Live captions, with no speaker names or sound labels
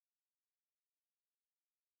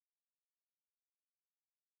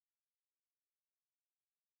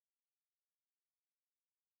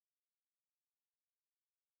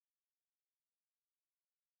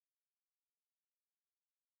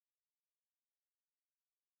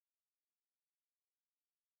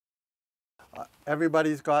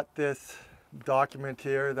Everybody's got this document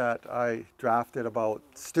here that I drafted about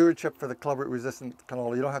stewardship for the clubroot resistant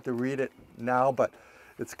canola. You don't have to read it now, but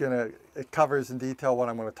it covers in detail what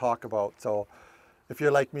I'm going to talk about. So if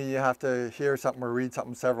you're like me, you have to hear something or read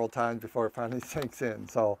something several times before it finally sinks in.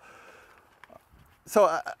 So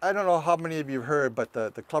I don't know how many of you have heard, but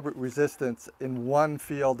the clubroot resistance in one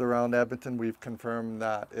field around Edmonton, we've confirmed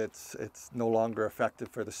that it's no longer effective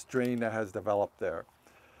for the strain that has developed there.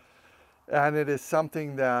 And it is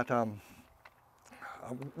something that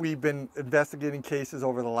we've been investigating cases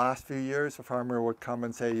over the last few years. A farmer would come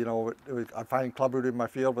and say, you know, I find clubroot in my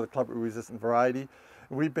field with a clubroot resistant variety.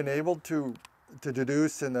 And we've been able to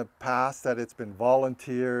deduce in the past that it's been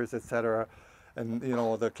volunteers, etc. And, you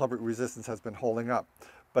know, the clubroot resistance has been holding up.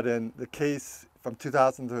 But in the case from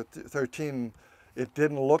 2013, it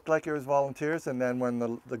didn't look like it was volunteers. And then when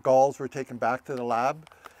the galls were taken back to the lab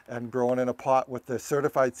and grown in a pot with the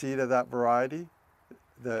certified seed of that variety,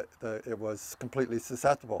 it was completely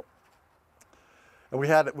susceptible. And we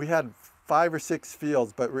had 5 or 6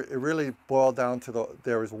 fields, but it really boiled down to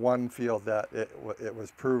there was one field that it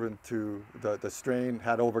was proven to, the strain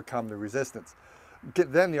had overcome the resistance.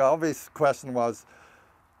 Then the obvious question was,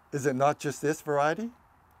 is it not just this variety?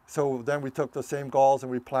 So then we took those same galls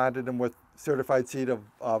and we planted them with certified seed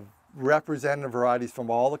of representative varieties from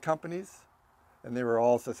all the companies, and they were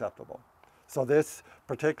all susceptible. So this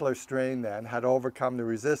particular strain then had overcome the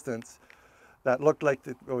resistance that looked like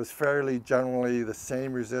it was fairly generally the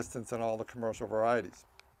same resistance in all the commercial varieties.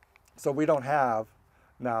 So we don't have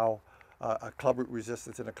now a clubroot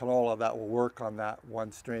resistance in a canola that will work on that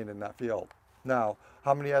one strain in that field. Now,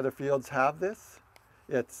 how many other fields have this?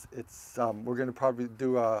 We're going to probably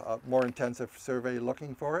do a more intensive survey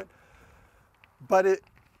looking for it. But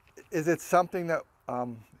is it something that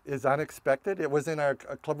is unexpected? It was in our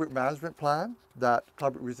clubroot management plan that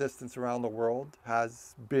clubroot resistance around the world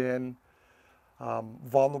has been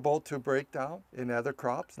vulnerable to breakdown in other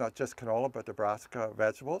crops, not just canola, but the brassica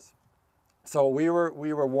vegetables. So we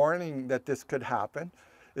were warning that this could happen.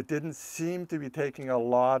 It didn't seem to be taking a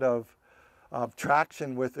lot of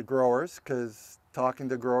traction with the growers, because talking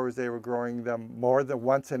to growers, they were growing them more than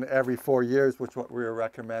once in every 4 years, which is what we were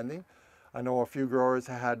recommending. I know a few growers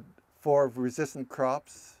had 4 resistant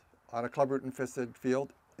crops on a clubroot infested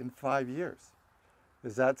field in 5 years.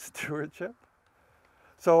 Is that stewardship?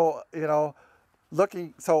 So, you know,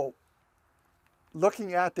 looking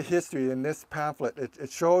at the history in this pamphlet,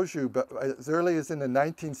 it shows you, but as early as in the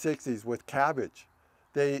 1960s with cabbage,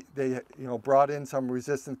 they brought in some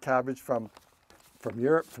resistant cabbage from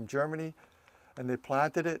Europe, from Germany, and they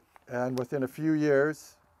planted it, and within a few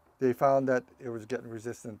years they found that it was getting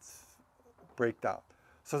resistance breakdown.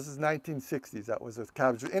 So this is 1960s, that was with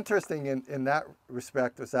cabbage. Interesting in that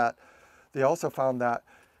respect was that they also found that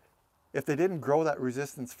if they didn't grow that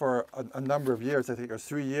resistance for a number of years, I think it was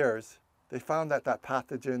 3 years, they found that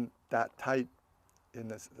pathogen, that type in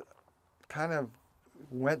this kind of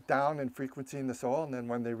went down in frequency in the soil, and then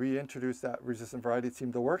when they reintroduced that resistant variety, it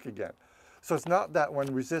seemed to work again. So it's not that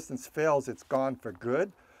when resistance fails, it's gone for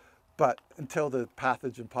good, but until the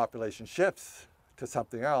pathogen population shifts to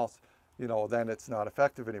something else, you know, then it's not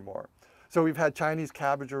effective anymore. So we've had Chinese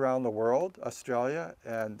cabbage around the world, Australia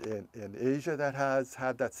and in Asia, that has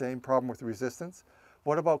had that same problem with resistance.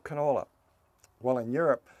 What about canola? Well, in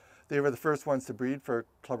Europe, they were the first ones to breed for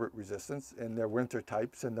clubroot resistance in their winter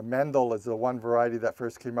types, and the Mendel is the one variety that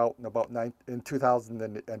first came out in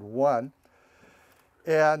 2001.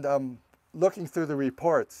 And looking through the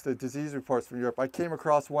reports, the disease reports from Europe, I came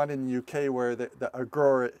across one in the UK where a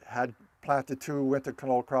grower had planted 2 winter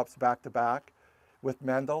canola crops back to back with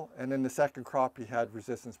Mendel, and in the second crop he had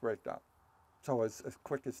resistance breakdown. So as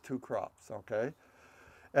quick as 2 crops, okay?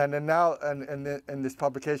 And then now, in this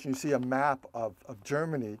publication, you see a map of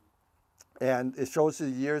Germany, and it shows you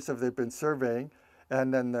the years that they've been surveying,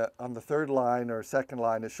 and then on the 3rd line or 2nd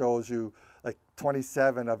line, it shows you like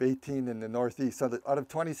 27 of 18 in the Northeast. So out of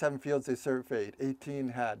 27 fields they surveyed, 18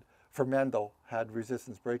 had, for Mendel, had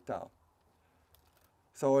resistance breakdown.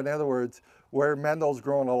 So in other words, where Mendel's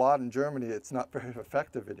grown a lot in Germany, it's not very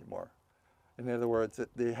effective anymore. In other words,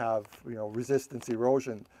 they have, you know, resistance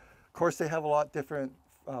erosion. Of course, they have a lot different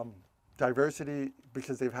diversity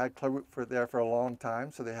because they've had clubroot there for a long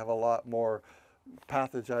time, so they have a lot more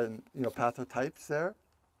pathogen, you know, pathotypes there.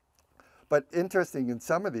 But interesting, in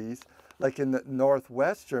some of these, like in the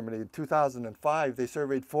northwest Germany in 2005, they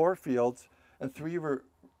surveyed 4 fields and 3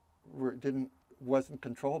 wasn't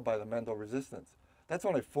controlled by the Mendel resistance. That's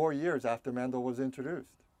only 4 years after Mendel was introduced,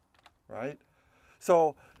 right?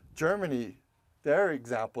 So Germany, their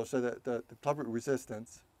example, so that the clubroot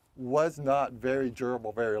resistance was not very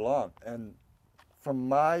durable very long. And from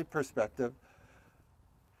my perspective,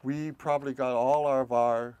 we probably got all of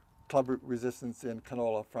our clubroot resistance in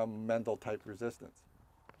canola from Mendel type resistance.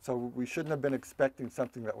 So we shouldn't have been expecting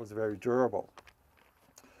something that was very durable.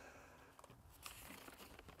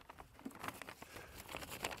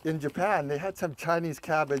 In Japan, they had some Chinese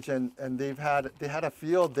cabbage, and they had a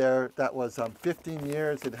field there that was 15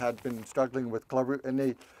 years. It had been struggling with clubroot, and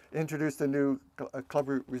they introduced a new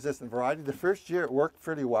clubroot resistant variety. The first year it worked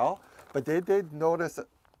pretty well, but they did notice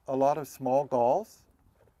a lot of small galls,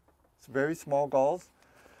 very small galls.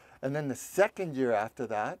 And then the second year after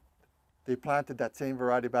that, they planted that same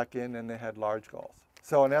variety back in, and they had large galls.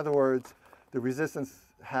 So in other words, the resistance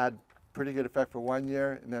had pretty good effect for 1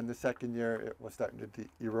 year, and then the second year it was starting to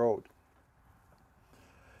erode.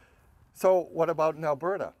 So what about in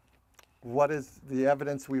Alberta? What is the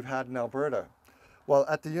evidence we've had in Alberta? Well,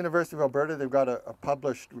 at the University of Alberta, they've got a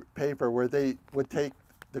published paper where they would take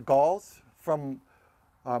the galls from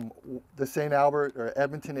the St. Albert or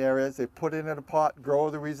Edmonton areas, they put it in a pot, grow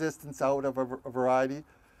the resistance out of a variety,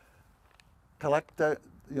 collect the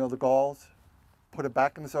galls, put it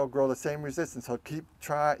back in the soil, grow the same resistance. So keep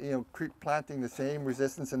planting the same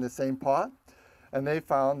resistance in the same pot. And they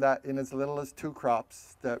found that in as little as 2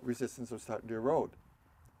 crops, that resistance was starting to erode.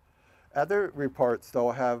 Other reports,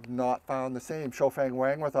 though, have not found the same. Shofang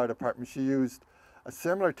Wang with our department, she used a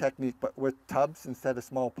similar technique, but with tubs instead of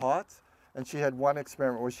small pots. And she had one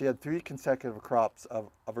experiment where she had 3 consecutive crops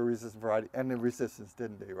of a resistant variety, and the resistance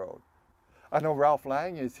didn't erode. I know Ralph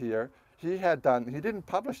Lang is here. He didn't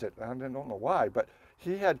publish it, I don't know why, but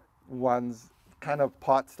he had ones, kind of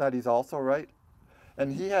pot studies also, right?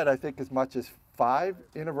 And he had, I think, as much as 5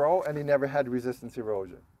 in a row, and he never had resistance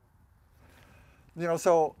erosion.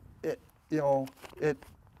 So it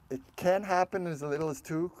can happen as little as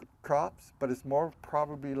 2 crops, but it's more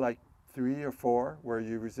probably like 3 or 4 where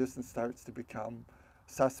your resistance starts to become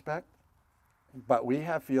suspect. But we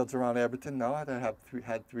have fields around Edmonton now that have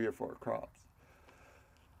had 3 or 4 crops.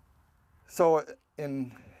 So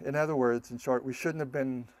in other words, in short, we shouldn't have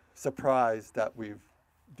been surprised that we've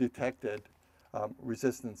detected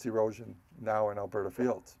resistance erosion now in Alberta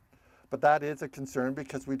fields. But that is a concern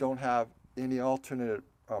because we don't have any alternate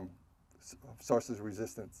sources of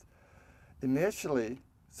resistance. Initially,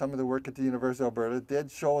 some of the work at the University of Alberta did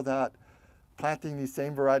show that planting these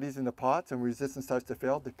same varieties in the pots and resistance starts to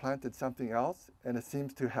fail, they planted something else and it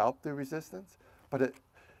seems to help the resistance. But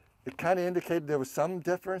it kind of indicated there were some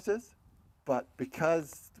differences. But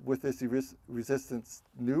because with this resistance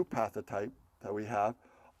new pathotype that we have,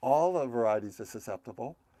 all the varieties are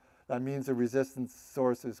susceptible. That means the resistance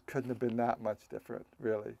sources couldn't have been that much different,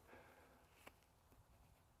 really.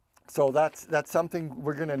 So that's something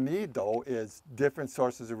we're going to need, though, is different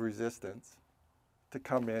sources of resistance to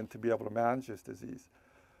come in to be able to manage this disease.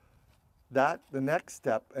 The next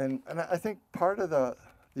step, and I think part of the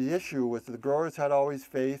issue was the growers had always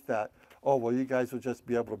faith that, oh, well, you guys will just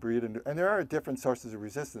be able to breed. And there are different sources of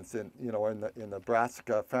resistance in the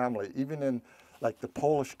brassica family, even in like the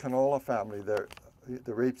Polish canola family, the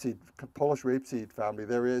Polish rapeseed family,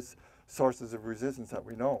 there is sources of resistance that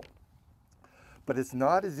we know. But it's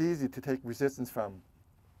not as easy to take resistance from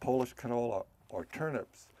Polish canola or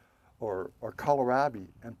turnips or kohlrabi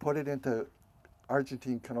and put it into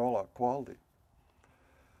Argentine canola quality.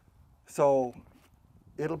 So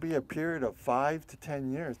it'll be a period of 5 to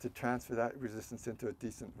 10 years to transfer that resistance into a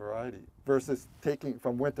decent variety versus taking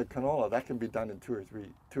from winter canola. That can be done in 2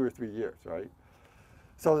 or 3 years, right?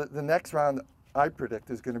 So the next round, I predict,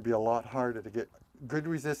 is going to be a lot harder to get good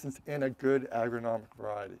resistance in a good agronomic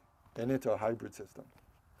variety and into a hybrid system.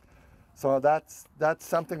 So that's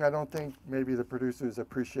something I don't think maybe the producers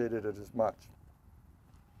appreciated it as much.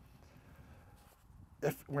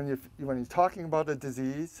 When you're talking about a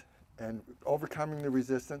disease and overcoming the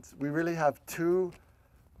resistance, we really have 2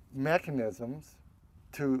 mechanisms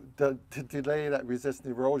to delay that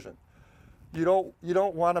resistant erosion. You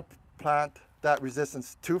don't want to plant that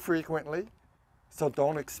resistance too frequently, so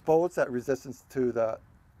don't expose that resistance to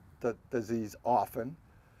the disease often,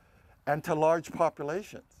 and to large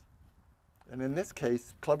populations. And in this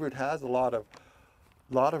case, clubroot has a lot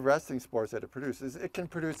of resting spores that it produces. It can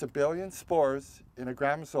produce 1 billion spores in a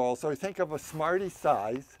gram of soil. So you think of a Smartie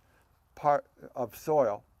size part of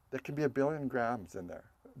soil, there can be 1 billion grams in there,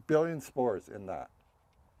 1 billion spores in that,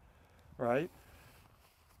 right?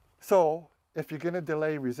 So if you're going to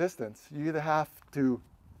delay resistance, you either have to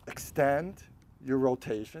extend your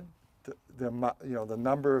rotation, the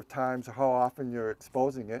number of times or how often you're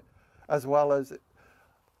exposing it, as well as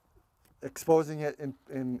exposing it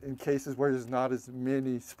in cases where there's not as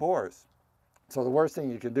many spores. So the worst thing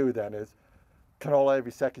you can do then is canola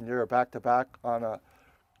every second year, back to back on a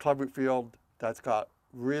clubroot field that's got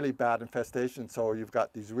really bad infestation. So you've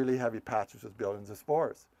got these really heavy patches with buildings of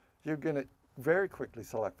spores. You're going to very quickly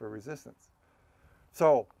select for resistance.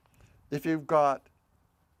 So if you've got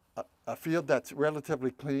a field that's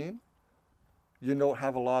relatively clean, you don't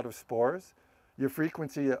have a lot of spores, your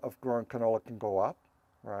frequency of growing canola can go up,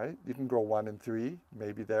 right? You can grow 1 in 3,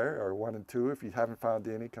 maybe there, or 1 in 2 if you haven't found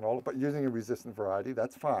any canola, but using a resistant variety,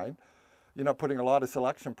 that's fine. You're not putting a lot of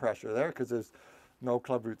selection pressure there because there's no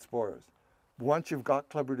clubroot spores. Once you've got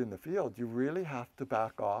clubroot in the field, you really have to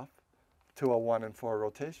back off to a 1 in 4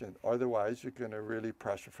 rotation. Otherwise, you're going to really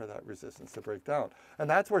pressure for that resistance to break down. And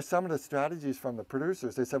that's where some of the strategies from the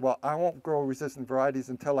producers, they said, well, I won't grow resistant varieties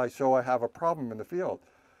until I show I have a problem in the field.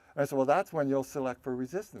 And I said, well, that's when you'll select for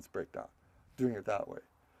resistance breakdown, doing it that way.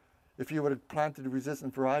 If you would have planted a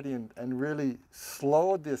resistant variety and really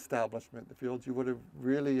slowed the establishment in the field, you would have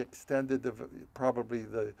really extended probably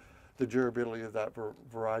the durability of that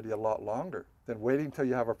variety a lot longer than waiting until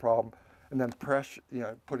you have a problem and then pressure,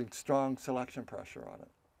 putting strong selection pressure on it.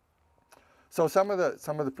 So some of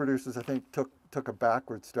the producers, I think, took a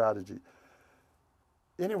backward strategy.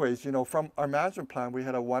 Anyways, from our management plan, we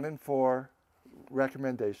had a 1 in 4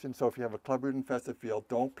 recommendation. So if you have a clubroot infested field,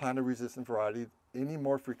 don't plant a resistant variety any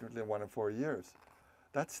more frequently than 1 in 4 years.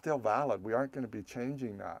 That's still valid. We aren't going to be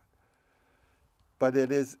changing that. But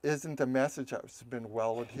it isn't a message that's been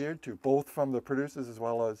well adhered to, both from the producers as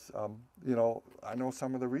well as, I know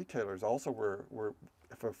some of the retailers also were,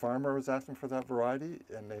 if a farmer was asking for that variety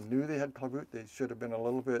and they knew they had clubroot, they should have been a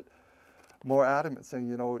little bit more adamant, saying,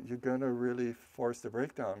 you're going to really force the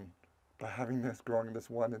breakdown by having this growing this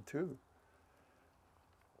 1 and 2.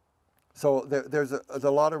 So there's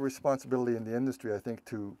a lot of responsibility in the industry, I think,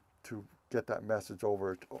 to get that message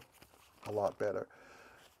over a lot better.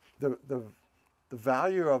 The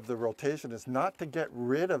value of the rotation is not to get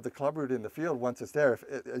rid of the clubroot in the field once it's there.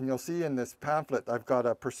 And you'll see in this pamphlet, I've got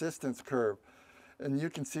a persistence curve. And you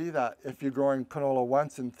can see that if you're growing canola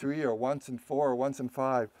once in 3 or once in 4 or once in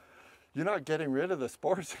 5, you're not getting rid of the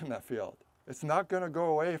spores in that field. It's not going to go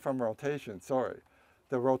away from rotation, sorry.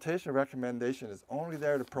 The rotation recommendation is only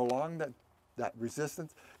there to prolong that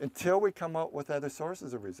resistance until we come out with other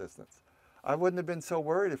sources of resistance. I wouldn't have been so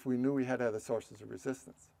worried if we knew we had other sources of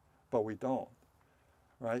resistance, but we don't.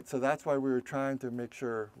 Right? So that's why we were trying to make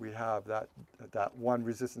sure we have that one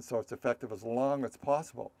resistant source effective as long as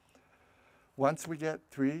possible. Once we get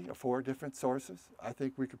 3 or 4 different sources, I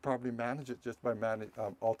think we could probably manage it just by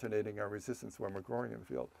alternating our resistance when we're growing in the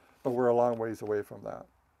field. But we're a long ways away from that.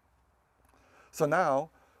 So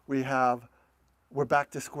now we're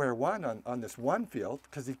back to square one on this one field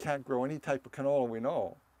because you can't grow any type of canola we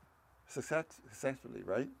know successfully,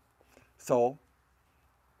 right? So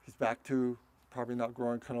he's back to probably not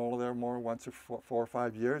growing canola there more once or 4 or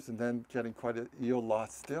 5 years, and then getting quite a yield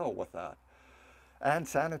loss still with that. And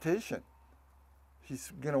sanitation.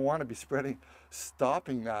 He's going to want to be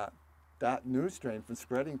stopping that new strain from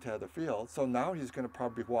spreading to other fields. So now he's going to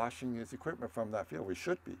probably be washing his equipment from that field. We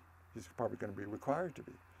should be. He's probably going to be required to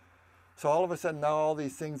be. So all of a sudden now all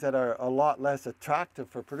these things that are a lot less attractive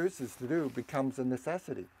for producers to do becomes a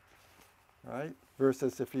necessity, right?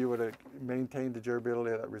 Versus if you would have maintained the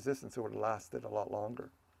durability of that resistance, it would have lasted a lot longer.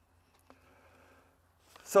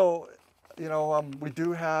 So, we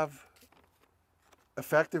do have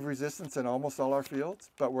effective resistance in almost all our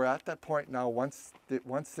fields, but we're at that point now, once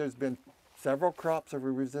there's been several crops of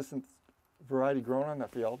a resistant variety grown on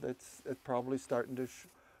that field, it's probably starting to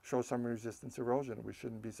show some resistance erosion. We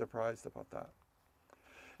shouldn't be surprised about that.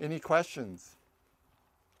 Any questions?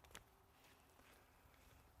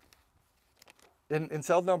 In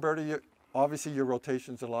southern Alberta, obviously your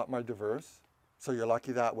rotation's a lot more diverse, so you're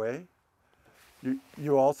lucky that way.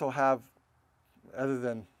 You also have, other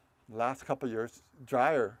than the last couple of years,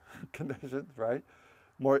 drier conditions, right?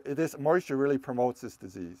 This moisture really promotes this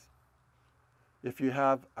disease. If you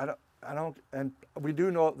have, and we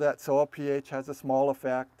do know that soil pH has a small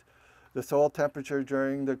effect. The soil temperature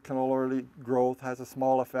during the canola early growth has a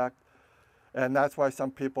small effect. And that's why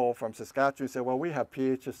some people from Saskatchewan say, well, we have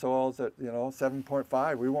pH of soils at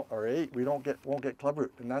 7.5, we won't, or 8, we won't get clubroot,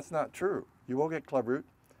 and that's not true. You will get clubroot,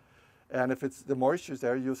 and if it's the moisture's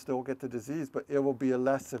there, you'll still get the disease, but it will be a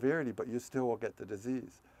less severity, but you still will get the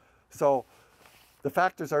disease. So the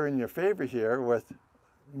factors are in your favor here with,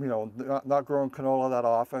 not growing canola that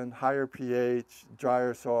often, higher pH,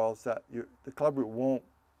 drier soils, that the clubroot won't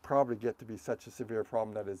probably get to be such a severe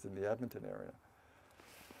problem that is in the Edmonton area.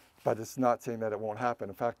 But it's not saying that it won't happen.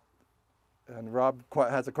 In fact, and Rob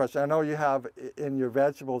has a question. I know you have in your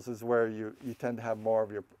vegetables is where you tend to have more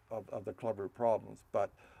of of the clubroot problems,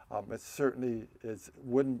 but it certainly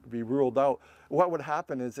wouldn't be ruled out. What would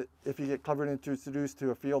happen is that if you get clubroot introduced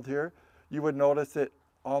to a field here, you would notice it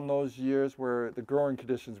on those years where the growing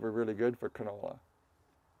conditions were really good for canola,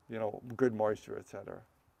 you know, good moisture, et cetera.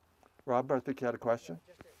 Rob, I think you had a question?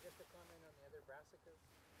 Just a comment on the other brassicas.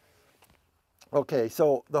 Okay,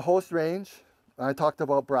 so the host range, I talked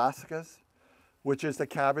about brassicas, which is the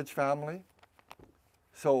cabbage family.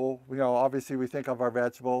 So, you know, obviously we think of our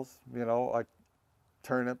vegetables, you know, like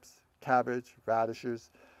turnips, cabbage, radishes,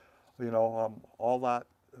 you know, all that,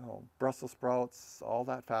 you know, Brussels sprouts, all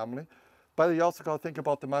that family. But you also got to think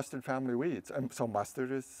about the mustard family weeds. And so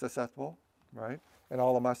mustard is susceptible, right? And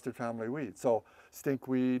all the mustard family weeds. So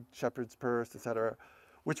stinkweed, shepherd's purse, etc.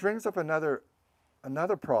 Which brings up another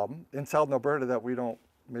problem in southern Alberta that we don't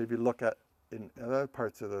maybe look at in other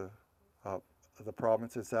parts of the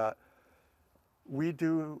province, is that we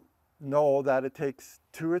do know that it takes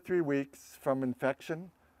 2 or 3 weeks from infection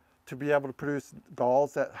to be able to produce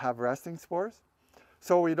galls that have resting spores.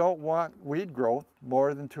 So we don't want weed growth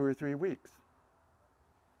more than 2 or 3 weeks.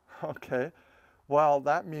 Okay, well,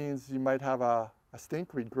 that means you might have a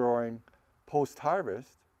stinkweed growing post-harvest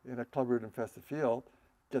in a clubroot infested field,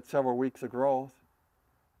 get several weeks of growth,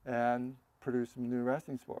 and produce some new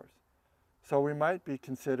resting spores. So we might be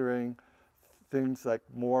considering things like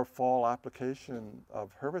more fall application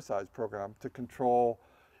of herbicides program to control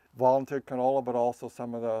volunteer canola, but also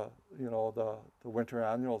some of the, you know, the winter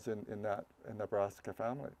annuals in the brassica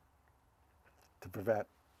family to prevent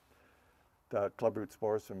the clubroot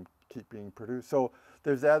spores from keep being produced. So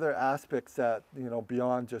there's other aspects that, you know,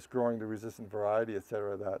 beyond just growing the resistant variety, et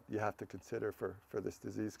cetera, that you have to consider for this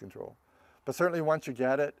disease control. But certainly once you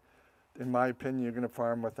get it, in my opinion, you're going to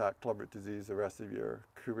farm with that clubroot disease the rest of your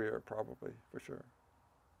career, probably, for sure.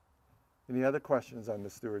 Any other questions on the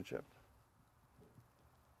stewardship?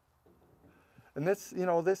 And this, you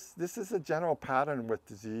know, this is a general pattern with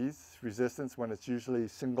disease resistance when it's usually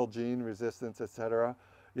single gene resistance, et cetera.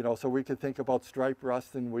 You know, so we could think about stripe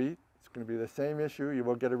rust in wheat. It's going to be the same issue. You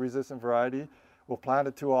will get a resistant variety. We'll plant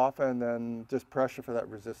it too often and then just pressure for that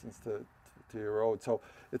resistance to erode. So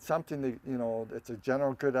it's something that, you know, it's a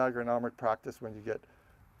general good agronomic practice when you get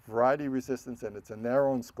variety resistance and it's a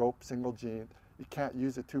narrow in scope, single gene. You can't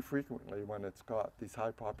use it too frequently when it's got these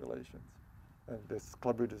high populations. And this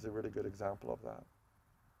clubroot is a really good example of that.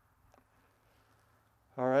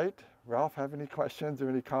 All right, Ralph, have any questions or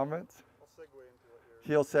any comments? I'll segue into what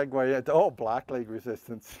you're... He'll segue into, oh, blackleg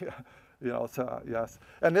resistance. You know, so yes.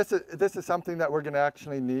 And this is something that we're going to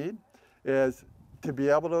actually need, is to be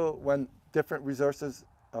able to, when different resources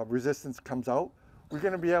resistance comes out, we're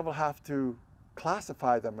going to be able to have to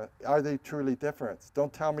classify them. Are they truly different?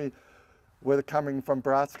 Don't tell me where they're coming from,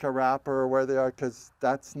 brassica wrapper, or where they are, because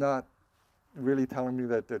that's not really telling me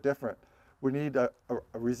that they're different. We need a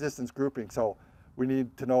resistance grouping. So we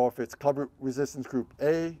need to know if it's clubroot resistance group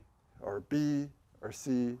A or B or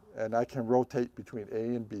C, and I can rotate between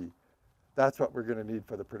A and B. That's what we're going to need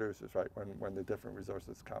for the producers, right, when the different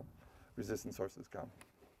resources come, resistant sources come.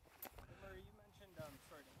 Murray, you mentioned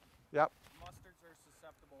Yep. mustards are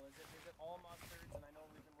susceptible. Is it all mustards? And I know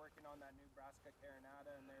we've been working on that new brassica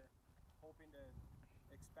carinata, and they're hoping to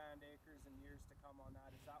expand acres in years to come on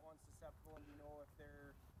that. Is that one susceptible, and do you know if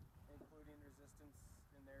they're including resistance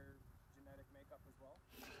in their genetic makeup as well?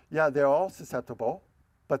 Yeah, they're all susceptible,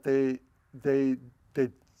 but there's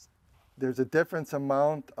a different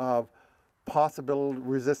amount of possible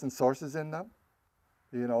resistant sources in them.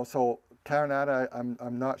 You know, so carinata,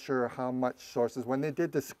 I'm not sure how much sources. When they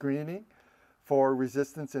did the screening for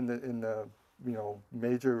resistance in the you know,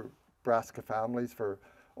 major brassica families for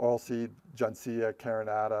oilseed, Johnsia,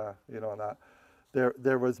 carinata, you know, and that,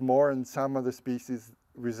 there was more in some of the species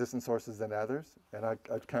resistant sources than others, and I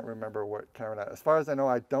can't remember what carinata. As far as I know,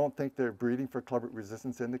 I don't think they're breeding for clubroot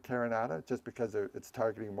resistance in the carinata, just because it's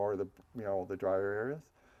targeting more of the, you know, the drier areas.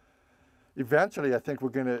 Eventually, I think we're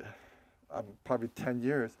going to, probably 10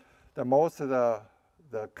 years, that most of the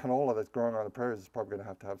canola that's growing on the prairies is probably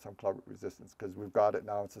going to have some clubroot resistance, because we've got it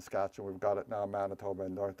now in Saskatchewan, we've got it now in Manitoba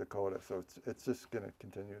and North Dakota, so it's just going to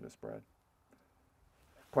continue to spread.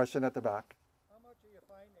 Question at the back. How much are you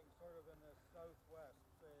finding sort of in the southwest,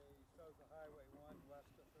 say south of Highway 1,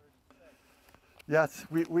 west of 36? Yes,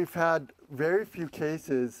 we've had very few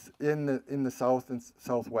cases in the south and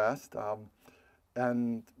southwest,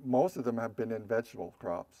 and most of them have been in vegetable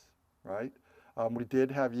crops, right? We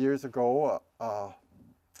did have years ago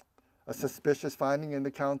a suspicious finding in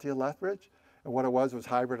the county of Lethbridge, and what it was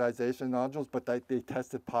hybridization nodules, but they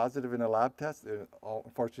tested positive in a lab test.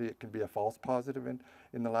 Unfortunately, it can be a false positive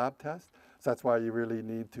in the lab test, so that's why you really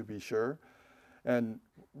need to be sure. And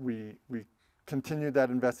we continued that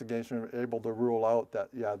investigation, were able to rule out that,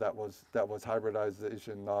 yeah, that was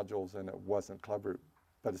hybridization nodules and it wasn't clubroot.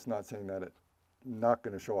 But it's not saying that it's not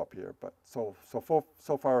going to show up here. But so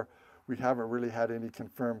far, we haven't really had any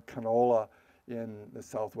confirmed canola in the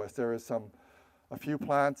southwest. There is a few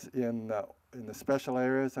plants in the special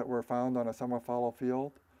areas that were found on a summer fallow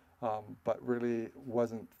field, but really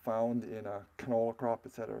wasn't found in a canola crop,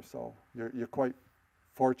 et cetera. So you're quite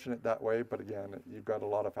fortunate that way, but again, you've got a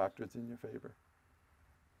lot of factors in your favor.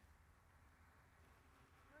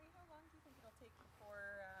 Marie, how long do you think it'll take before,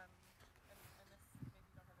 and this maybe you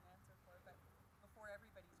don't have an answer for, but before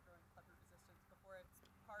everybody's growing clubroot resistance, before it's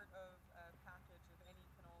part of a package of any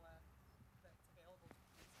canola that's available to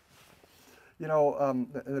producers? You know,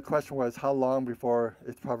 the question was how long before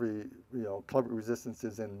it's probably, you know, clubroot resistance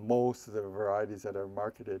is in most of the varieties that are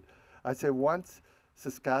marketed. I'd say once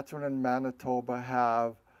Saskatchewan and Manitoba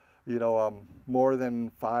have, you know, more than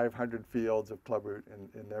 500 fields of clubroot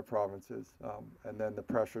in their provinces, and then the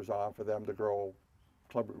pressure's on for them to grow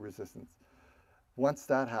clubroot resistance. Once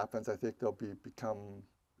that happens, I think it'll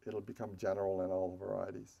become general in all the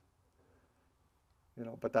varieties. You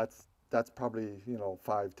know, but that's probably, you know,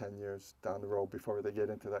 5-10 years down the road before they get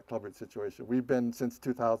into that clubroot situation. We've been since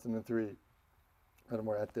 2003, and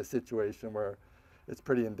we're at this situation where it's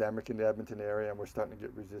pretty endemic in the Edmonton area, and we're starting to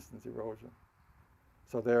get resistance erosion.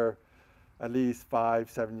 So they're at least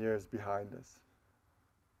 5-7 years behind us.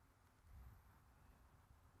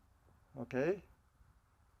 Okay?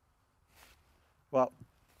 Well,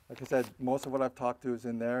 like I said, most of what I've talked to is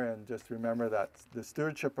in there, and just remember that the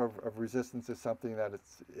stewardship of resistance is something that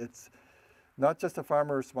it's not just a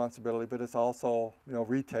farmer responsibility, but it's also, you know,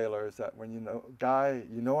 retailers, that when you know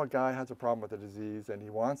a guy has a problem with a disease and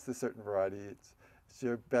he wants a certain variety, it's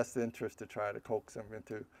your best interest to try to coax him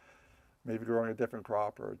into maybe growing a different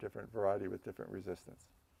crop or a different variety with different resistance.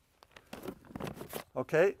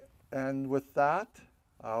 Okay, and with that,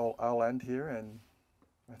 I'll end here, and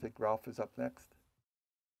I think Ralph is up next.